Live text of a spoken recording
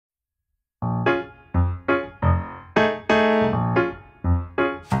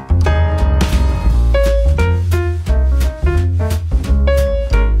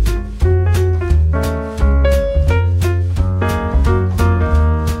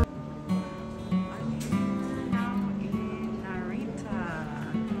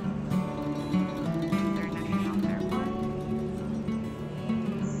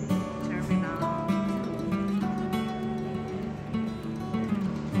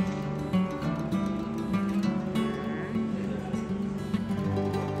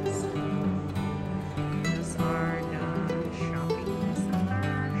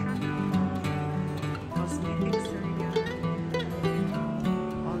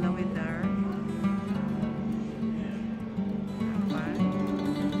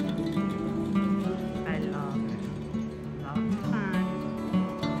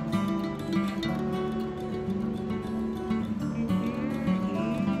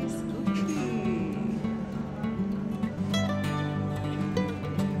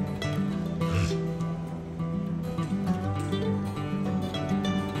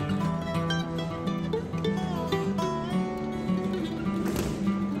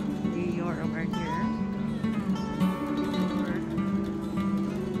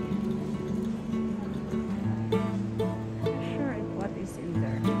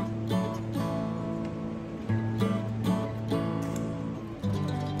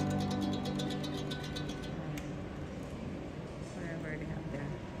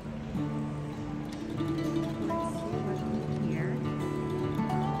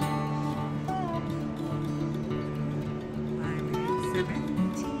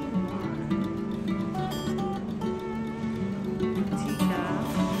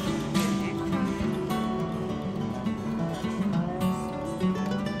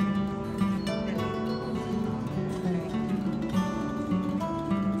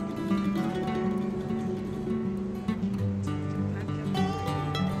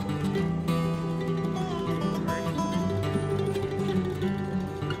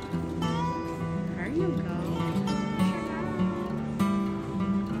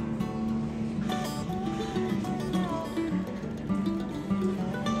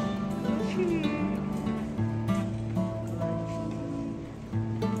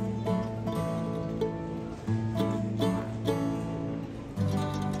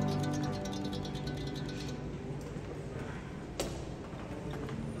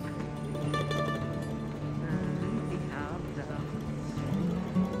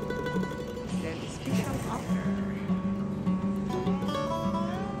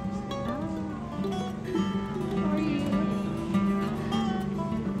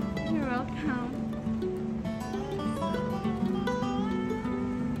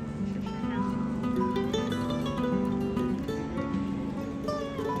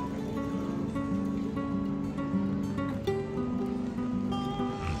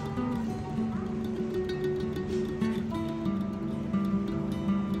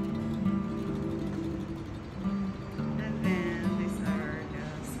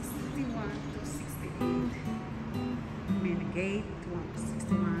gate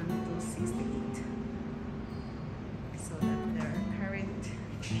 61 to 68. So that their current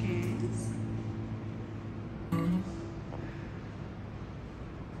chains.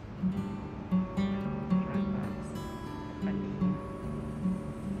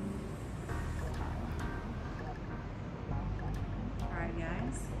 Alright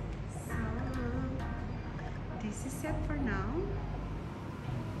guys, so this is it for now.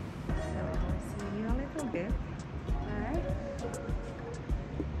 So see you a little bit. Alright.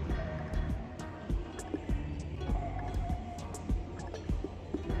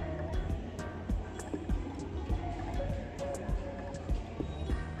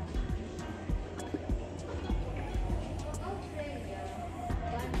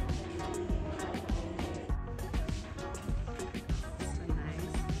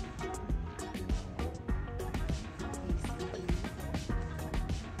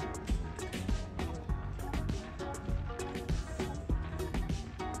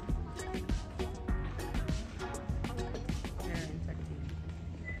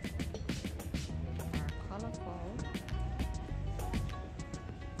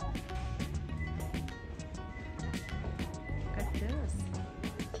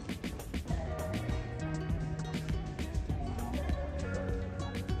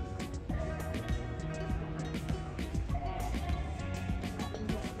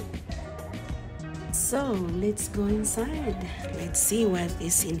 So let's go inside. Let's see what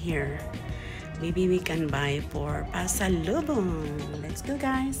is in here. Maybe we can buy for pasalubong. Let's go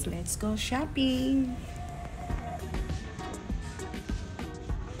guys, let's go shopping.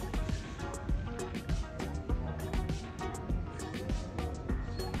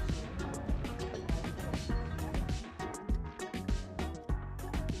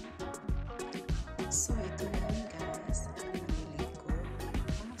 So ito na yun guys, ang nabili ko.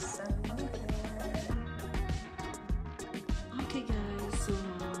 Okay guys, so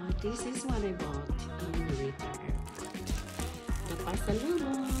this is what I bought in Narita Airport. The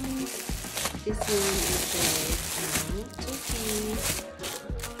pasalubong. This one is like turkey.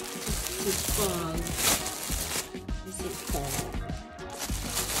 It's called. This is called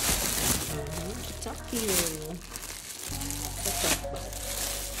Tokyo. The top box,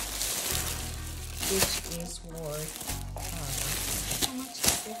 which is worth how much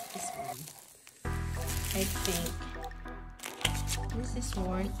is it? This one, I think. This is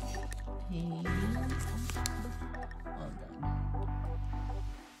worth hold on.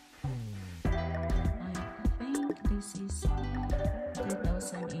 I think this is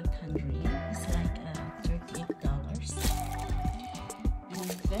 3,800. It's like $38. And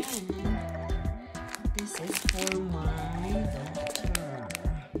then this is for my daughter,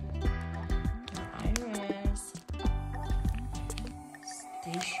 Iris.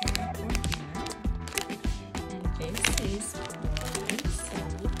 Station for here. And this is for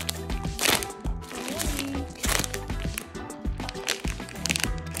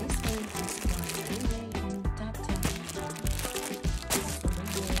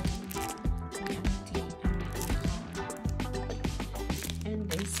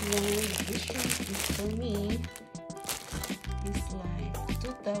this shirt is for me. It's like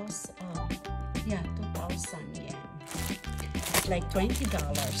 2,000 yen. It's like $20.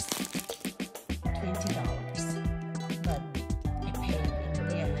 But I paid in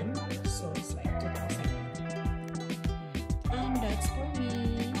yen, so it's like 2,000 yen. And that's for me.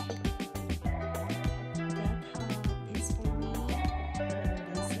 That hat is for me. And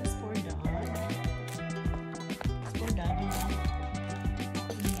this is for dog. It's for daddy.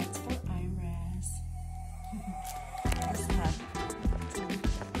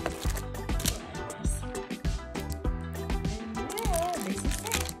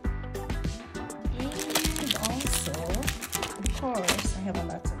 I have a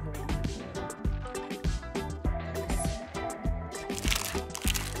lot of room here.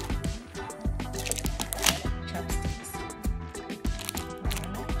 Chopsticks.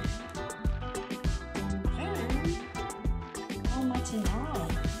 And how much in all?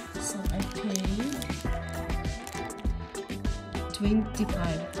 So I paid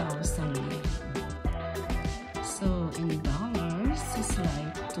 25,000 yen. So in dollars, it's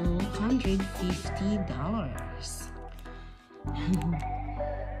like $250.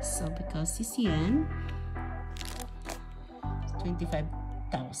 So because it's yen,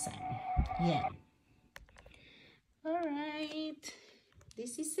 25,000 yen. Alright,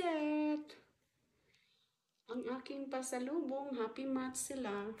 this is it. Ang aking pasalubong. Happy match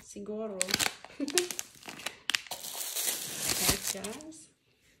sila, siguro. Right guys,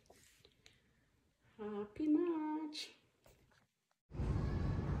 happy match.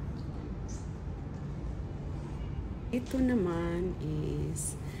 Ito naman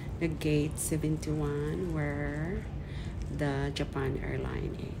is the gate 71 where the Japan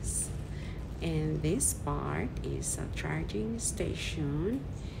airline is. And this part is a charging station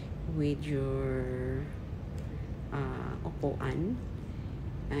with your upuan,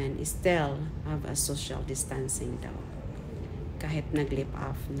 and still have a social distancing daw. Kahit nag-lip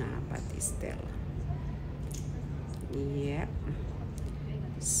off na, but still. Yep.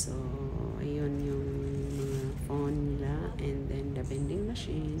 So, ayun yung mga phone nila, and then the vending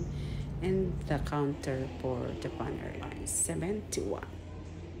machine, and the counter for Japan Airlines 71.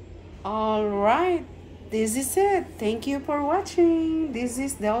 Alright, this is it. Thank you for watching. This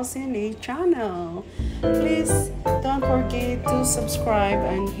is Delcine channel. Please don't forget to subscribe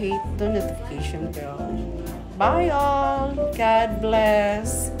and hit the notification bell. Bye all. God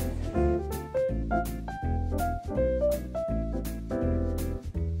bless.